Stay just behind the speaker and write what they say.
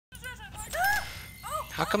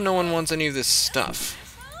How come no one wants any of this stuff?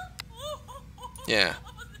 Yeah.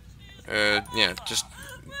 Yeah, just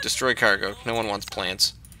destroy cargo. No one wants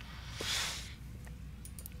plants.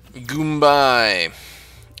 Goombai.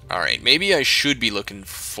 Alright, maybe I should be looking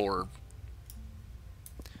for...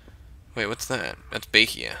 Wait, what's that? That's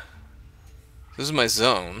Bakia. This is my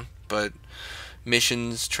zone, but...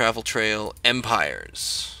 Missions, travel trail,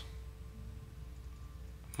 empires.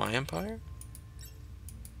 My empire?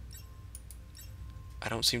 I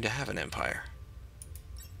don't seem to have an empire.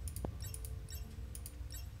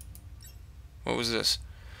 What was this?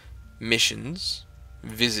 Missions.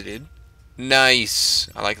 Visited. Nice!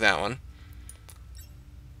 I like that one.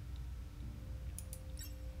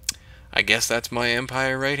 I guess that's my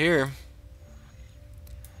empire right here.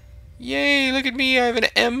 Yay! Look at me! I have an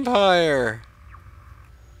empire!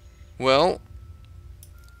 Well,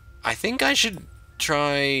 I think I should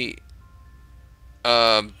try...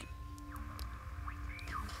 Oh,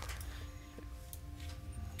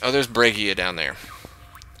 there's Bregia down there.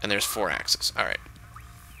 And there's 4 axes. Alright.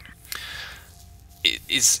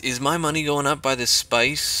 Is my money going up by this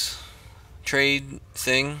spice trade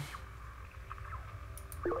thing?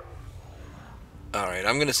 Alright,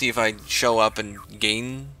 I'm gonna see if I show up and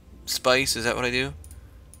gain spice. Is that what I do?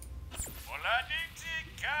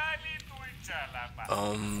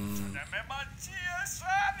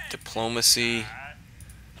 Diplomacy.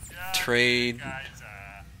 Trade.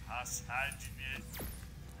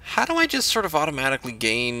 How do I just sort of automatically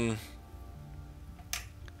gain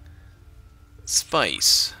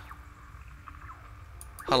spice?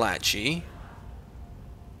 Halachi.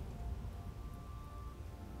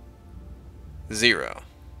 0.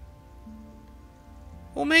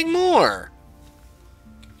 We'll make more.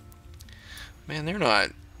 Man, they're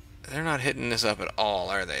not hitting this up at all,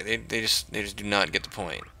 are they? They just do not get the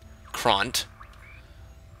point. Kront.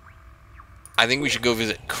 I think we should go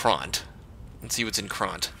visit Kront and see what's in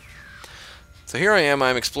Kront. So here I am,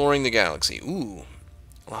 I'm exploring the galaxy. Ooh,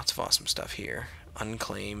 lots of awesome stuff here.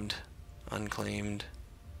 Unclaimed. Unclaimed.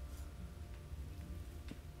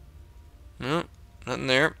 No, nothing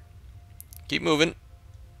there. Keep moving.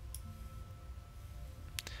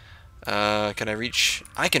 Can I reach...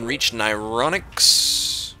 I can reach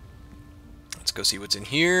Nyronics. Let's go see what's in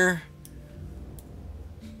here.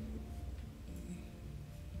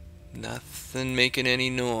 Nothing making any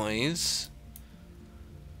noise.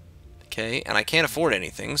 Okay, and I can't afford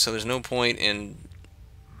anything, so there's no point in...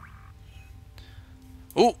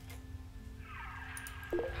 Ooh!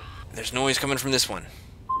 There's noise coming from this one.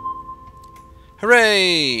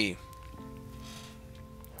 Hooray!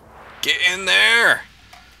 Get in there!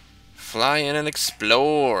 Fly in and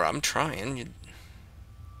explore. I'm trying.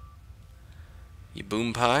 You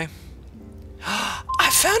boom pie. I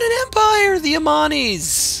found an empire! The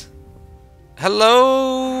Amanis!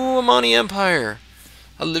 Hello, Amani Empire!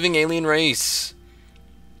 A living alien race.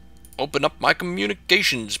 Open up my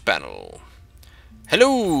communications panel.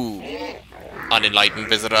 Hello, unenlightened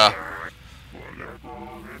visitor.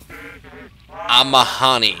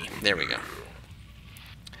 Amahani. There we go.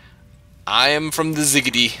 I am from the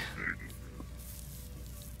Ziggitty.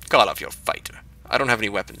 Call off your fighter. I don't have any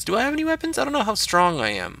weapons. Do I have any weapons? I don't know how strong I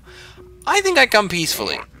am. I think I come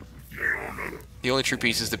peacefully. The only true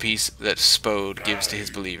peace is the peace that Spode gives to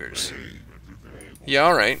his believers. Yeah,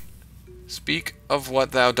 alright. Speak of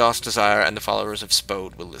what thou dost desire, and the followers of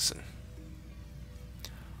Spode will listen.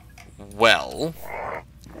 Well...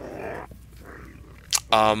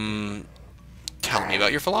 tell me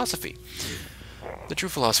about your philosophy. The true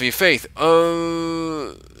philosophy of faith.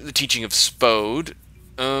 The teaching of Spode.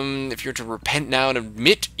 If you're to repent now and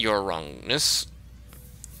admit your wrongness,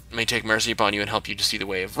 may take mercy upon you and help you to see the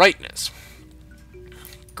way of rightness.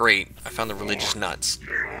 Great. I found the religious nuts.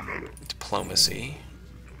 Diplomacy.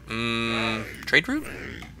 Trade route?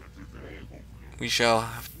 We shall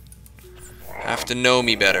have to know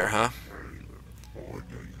me better, huh?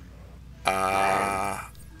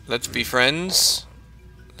 Let's be friends.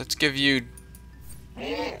 Let's give you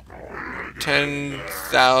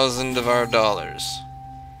 10,000 of our dollars.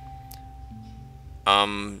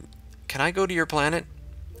 Can I go to your planet?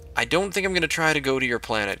 I don't think I'm going to try to go to your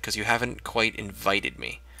planet because you haven't quite invited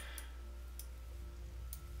me.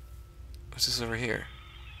 What's this over here?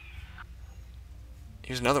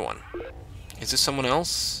 Here's another one. Is this someone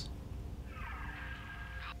else?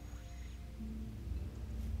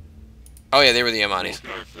 Oh yeah, they were the Amanis.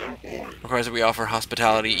 Requires that we offer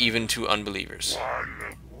hospitality even to unbelievers.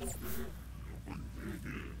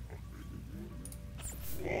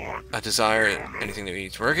 A desire, anything that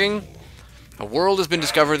needs working. A world has been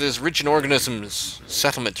discovered that is rich in organisms.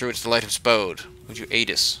 Settlement through its delight of Spode. Would you aid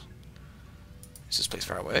us? Is this place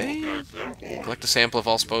far away? Collect a sample of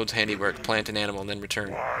all Spode's handiwork, plant and animal, and then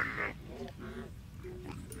return.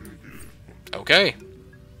 Okay.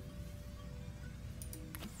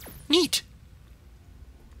 Neat.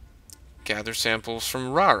 Gather samples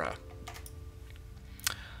from Rara.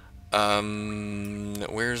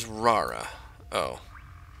 Where's Rara? Oh.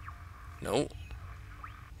 No.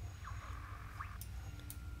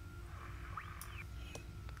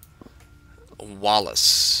 Wallace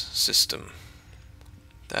system.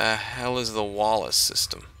 The hell is the Wallace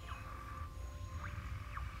system?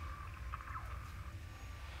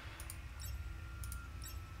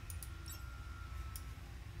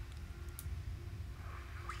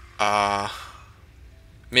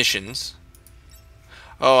 Missions.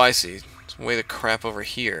 Oh, I see. It's way the crap over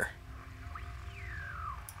here.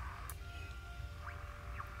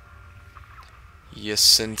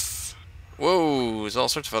 Synth. Whoa, there's all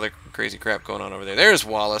sorts of other crazy crap going on over there. There's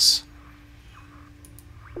Wallace.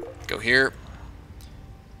 Go here.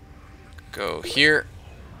 Go here.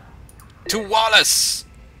 To Wallace!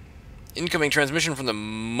 Incoming transmission from the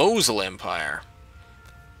Mosul Empire.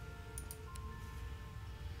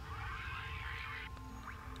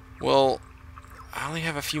 Well, I only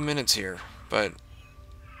have a few minutes here, but...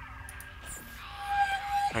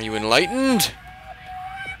 Are you enlightened?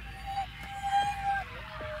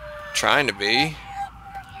 Trying to be.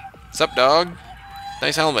 What's up, dog?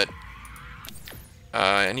 Nice helmet.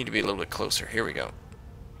 I need to be a little bit closer. Here we go.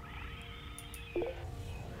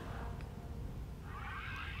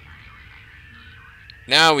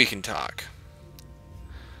 Now we can talk.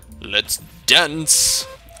 Let's dance.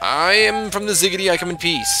 I am from the Ziggitty, I come in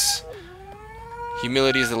peace.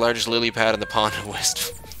 Humility is the largest lily pad in the pond in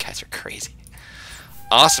West. Guys are crazy.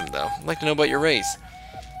 Awesome, though. I'd like to know about your race.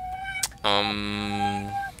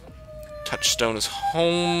 Touchstone is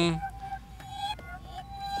home.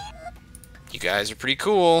 You guys are pretty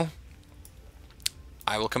cool.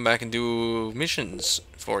 I will come back and do missions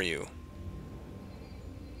for you.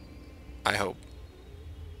 I hope.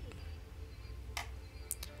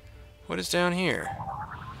 What is down here?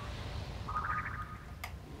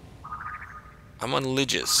 I'm on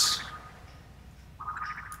Ligus.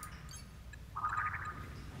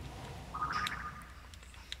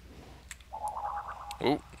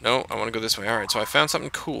 Oh, no, I want to go this way. Alright, so I found something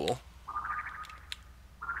cool.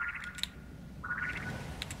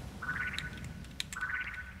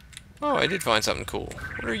 Oh, I did find something cool.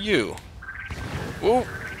 What are you? Whoa!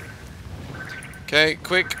 Okay,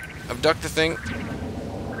 quick. Abduct the thing.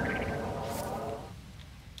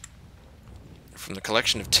 From the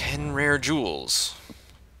collection of 10 rare jewels.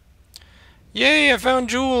 Yay, I found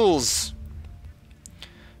jewels!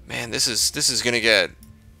 Man, this is gonna get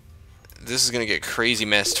crazy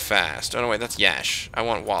messed fast. Oh no, wait, that's Yash. I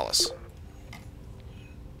want Wallace.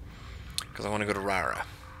 Because I want to go to Rara.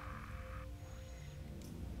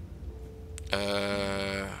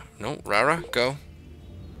 No, Rara, go.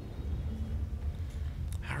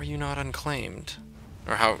 How are you not unclaimed?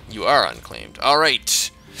 Or how you are unclaimed.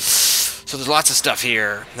 Alright. So there's lots of stuff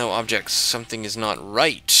here. No objects. Something is not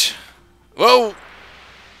right. Whoa!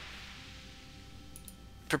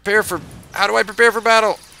 Prepare for... How do I prepare for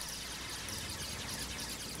battle?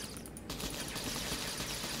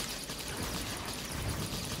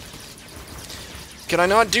 Can I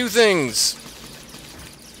not do things?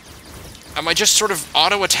 Am I just sort of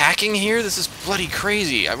auto-attacking here? This is bloody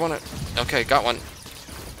crazy. I wanna... Okay, got one.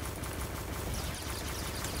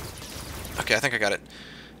 Okay, I think I got it.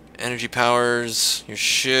 Energy powers, your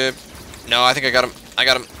ship... No, I think I got him. I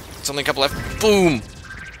got him. It's only a couple left. Boom!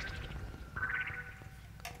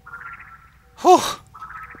 Whew!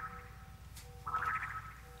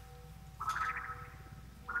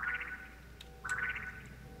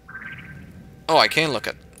 Oh, I can look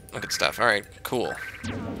at stuff. Alright, cool.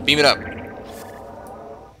 Beam it up.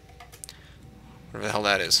 Whatever the hell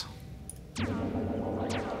that is.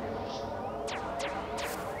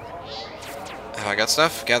 Have I got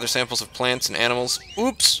stuff? Gather samples of plants and animals.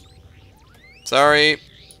 Oops! Sorry.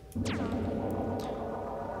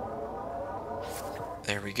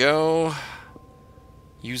 There we go.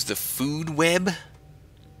 Use the food web.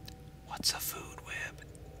 What's a food web?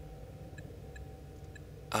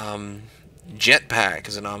 Jetpack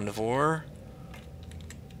is an omnivore.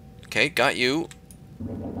 Okay, got you.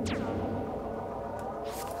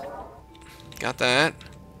 Got that.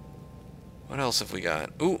 What else have we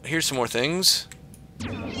got? Ooh, here's some more things.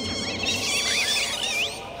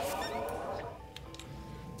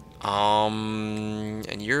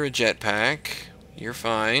 And you're a jetpack. You're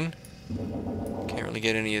fine. Can't really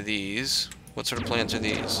get any of these. What sort of plants are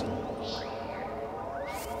these?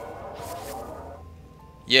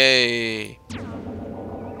 Yay!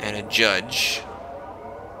 And a judge.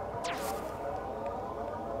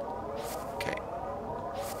 Okay.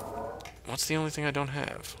 What's the only thing I don't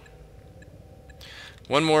have?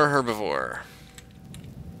 One more herbivore.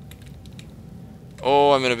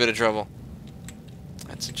 Oh, I'm in a bit of trouble.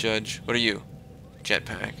 That's a judge. What are you?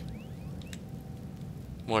 Jetpack.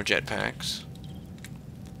 More jetpacks.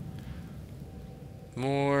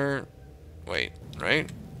 More... Wait, right?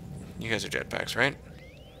 You guys are jetpacks, right?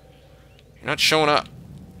 You're not showing up.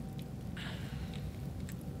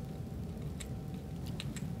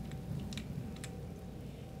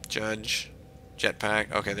 Judge.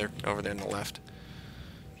 Jetpack. Okay, they're over there on the left.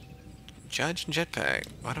 Judge and jetpack.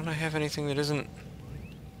 Why don't I have anything that isn't...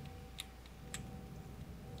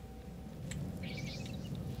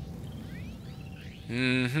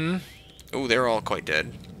 Mm-hmm. Oh, they're all quite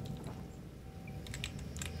dead.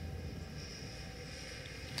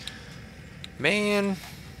 Man.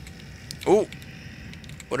 Oh.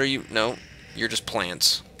 What are you? No. You're just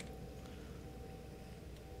plants.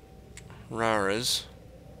 Raras.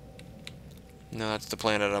 No, that's the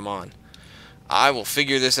planet I'm on. I will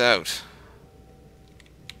figure this out.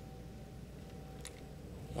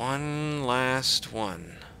 One last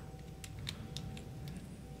one.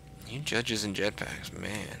 You judges and jetpacks,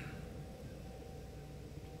 man.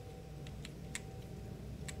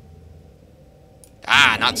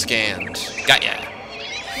 Ah, not scanned. Got ya.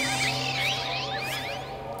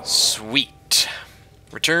 Sweet.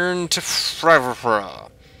 Return to Frevra.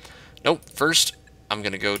 Nope, first I'm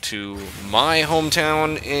gonna go to my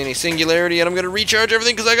hometown in a singularity and I'm gonna recharge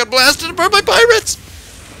everything because I got blasted apart by pirates!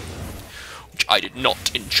 Which I did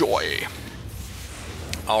not enjoy.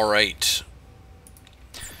 Alright.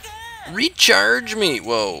 Recharge me!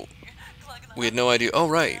 Whoa. We had no idea. Oh,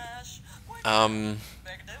 right. I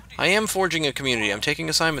am forging a community. I'm taking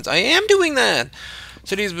assignments. I am doing that!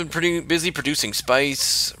 City has been pretty busy producing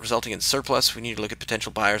spice, resulting in surplus. We need to look at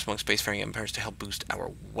potential buyers among spacefaring empires to help boost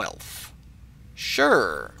our wealth.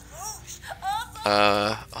 Sure.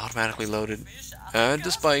 Automatically loaded. Add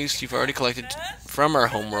the spice you've already collected from our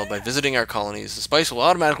homeworld by visiting our colonies. The spice will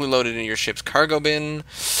automatically load it into your ship's cargo bin.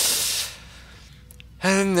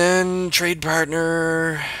 And then trade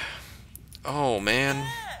partner. Oh, man.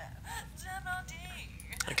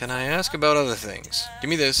 Can I ask about other things? Give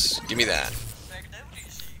me this. Give me that.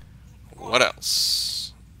 What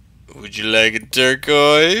else? Would you like a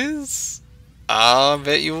turquoise? I'll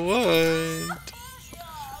bet you would.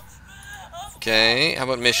 Okay, how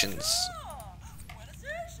about missions?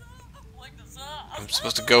 I'm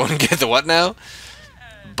supposed to go and get the what now?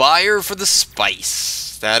 Buyer for the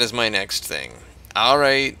spice. That is my next thing.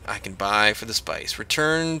 Alright, I can buy for the spice.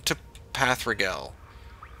 Return to Pathrigel.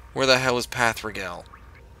 Where the hell is Pathrigel?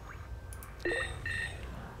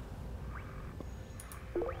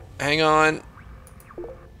 Hang on.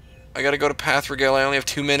 I gotta go to Pathrigel. I only have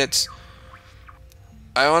 2 minutes.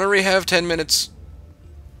 I already have 10 minutes.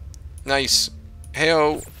 Nice.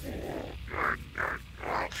 Heyo.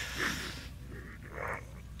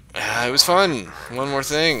 It was fun. One more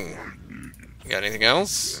thing. Got anything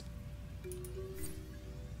else?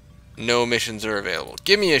 No missions are available.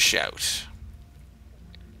 Give me a shout.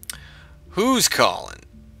 Who's calling?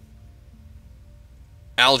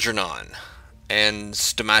 Algernon and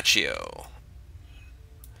Stomachio.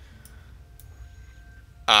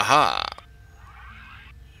 Aha.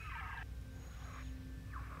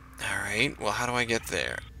 Alright, well, how do I get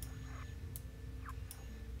there?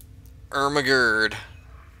 Ermagerd.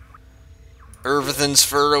 Everything's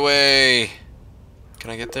fur away.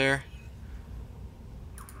 Can I get there?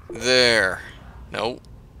 There. Nope.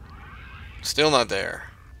 Still not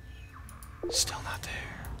there. Still not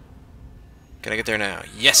there. Can I get there now?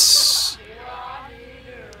 Yes!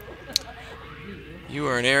 You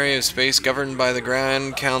are an area of space governed by the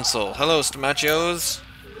Grand Council. Hello, Stomachios.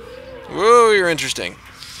 Whoa, you're interesting.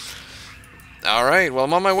 Alright, well,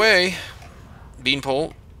 I'm on my way.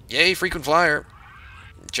 Beanpole. Yay, frequent flyer.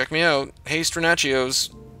 Check me out. Hey,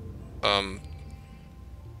 Stranachios.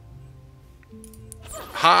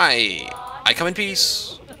 Hi. I come in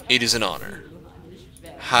peace. It is an honor.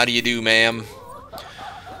 How do you do, ma'am?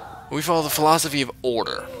 We follow the philosophy of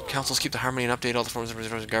order. Councils keep the harmony and update all the forms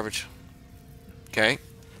of garbage. Okay.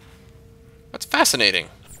 That's fascinating.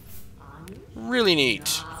 Really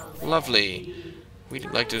neat. Lovely.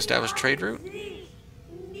 We'd like to establish a trade route.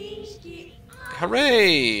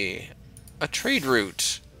 Hooray! A trade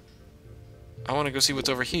route. I want to go see what's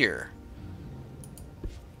over here.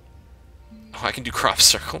 Oh, I can do crop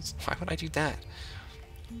circles. Why would I do that?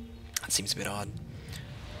 That seems a bit odd.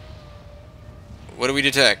 What do we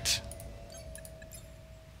detect?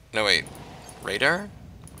 No, wait. Radar?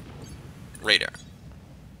 Radar.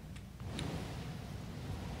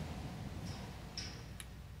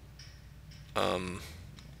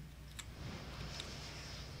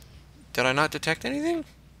 Did I not detect anything?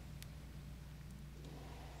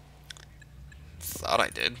 Thought I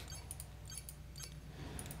did.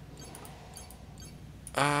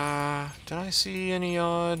 Did I see any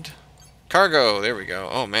odd... Cargo! There we go.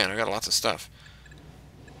 Oh man, I got lots of stuff.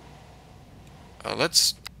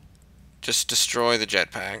 Let's just destroy the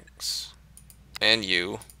jetpacks. And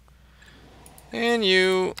you. And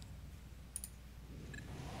you.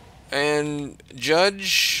 And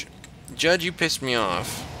Judge... Judge, you pissed me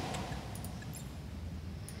off.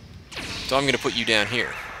 So I'm gonna put you down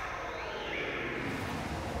here.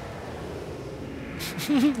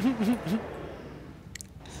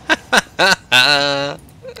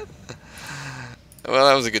 Well,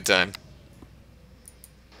 that was a good time.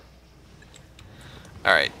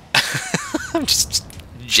 Alright. I'm just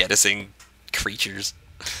jettisoning creatures.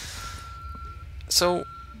 So...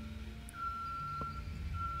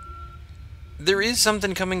 there is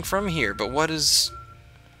something coming from here, but what is...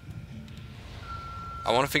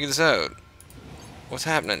 I want to figure this out. What's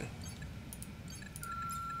happening?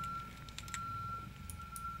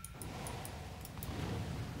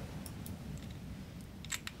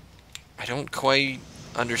 I don't quite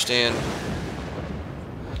understand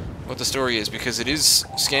what the story is, because it is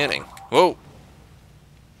scanning. Whoa!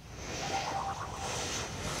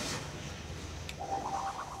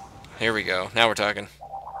 Here we go. Now we're talking.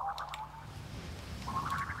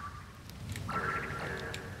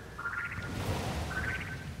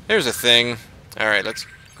 There's a thing. Alright, let's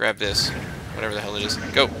grab this. Whatever the hell it is.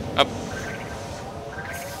 Go! Up!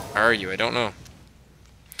 Are you? I don't know.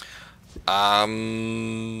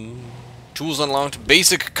 Tools unlocked.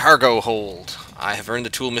 Basic cargo hold. I have earned the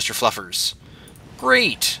tool, Mr. Fluffers.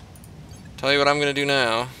 Great! Tell you what I'm gonna do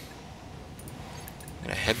now. I'm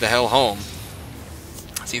gonna head the hell home.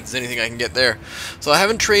 See if there's anything I can get there. So I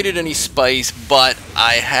haven't traded any spice, but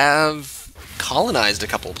I have colonized a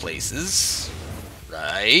couple places.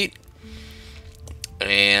 Right?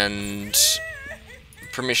 And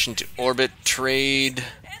permission to orbit, trade,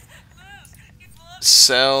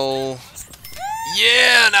 sell.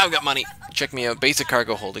 Yeah, now I've got money. Check me out. Basic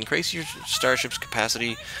cargo hold. Increase your starship's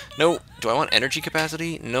capacity. No. Do I want energy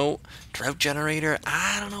capacity? No. Drought generator?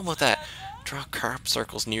 I don't know about that. Draw crop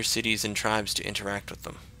circles near cities and tribes to interact with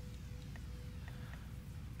them.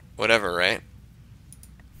 Whatever, right?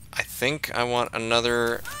 I think I want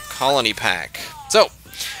another colony pack. So,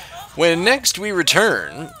 when next we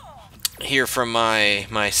return here from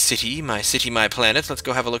my city, my planet, let's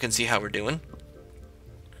go have a look and see how we're doing.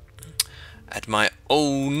 At my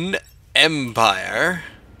own empire.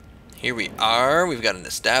 Here we are. We've got an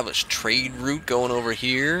established trade route going over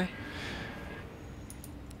here.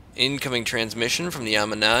 Incoming transmission from the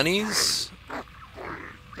Amananis.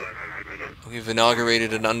 We've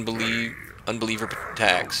inaugurated an unbeliever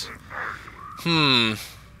tax. Do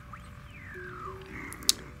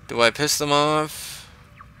I piss them off?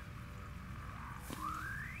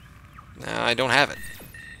 No, I don't have it.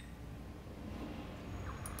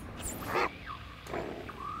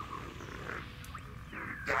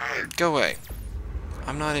 Go away.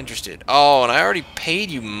 I'm not interested. Oh, and I already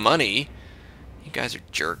paid you money. You guys are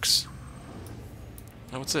jerks.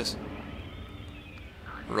 Oh, what's this?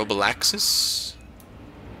 Robalaxis?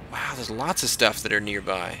 Wow, there's lots of stuff that are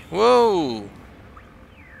nearby. Whoa!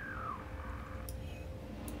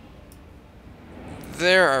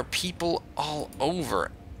 There are people all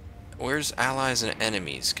over. Where's allies and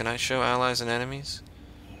enemies? Can I show allies and enemies?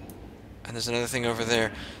 And there's another thing over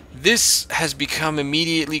there. This has become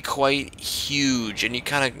immediately quite huge, and you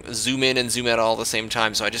kind of zoom in and zoom out all at the same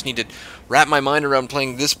time, so I just need to wrap my mind around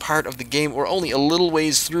playing this part of the game. We're only a little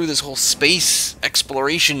ways through this whole space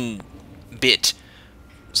exploration bit.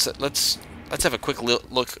 So let's have a quick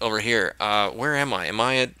look over here. Where am I? Am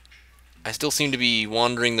I at... I still seem to be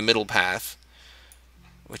wandering the middle path,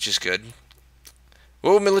 which is good.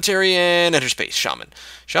 Whoa, military and enter space. Shaman.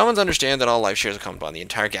 Shamans understand that all life shares a common bond. The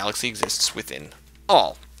entire galaxy exists within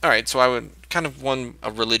all. Alright, so I would kind of want a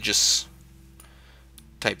religious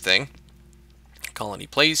type thing. Colony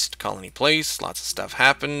placed, lots of stuff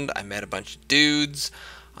happened. I met a bunch of dudes.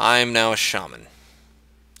 I'm now a shaman.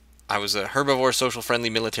 I was a herbivore, social friendly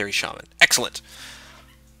military shaman. Excellent.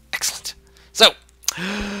 Excellent. So,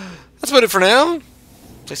 that's about it for now.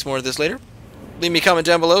 Play some more of this later. Leave me a comment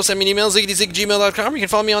down below. Send me an email, ziggityzig@gmail.com. You can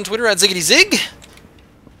follow me on Twitter at ziggityzig.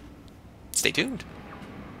 Stay tuned.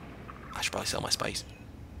 I should probably sell my spice.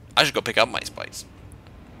 I should go pick up my spice.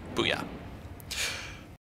 Booyah.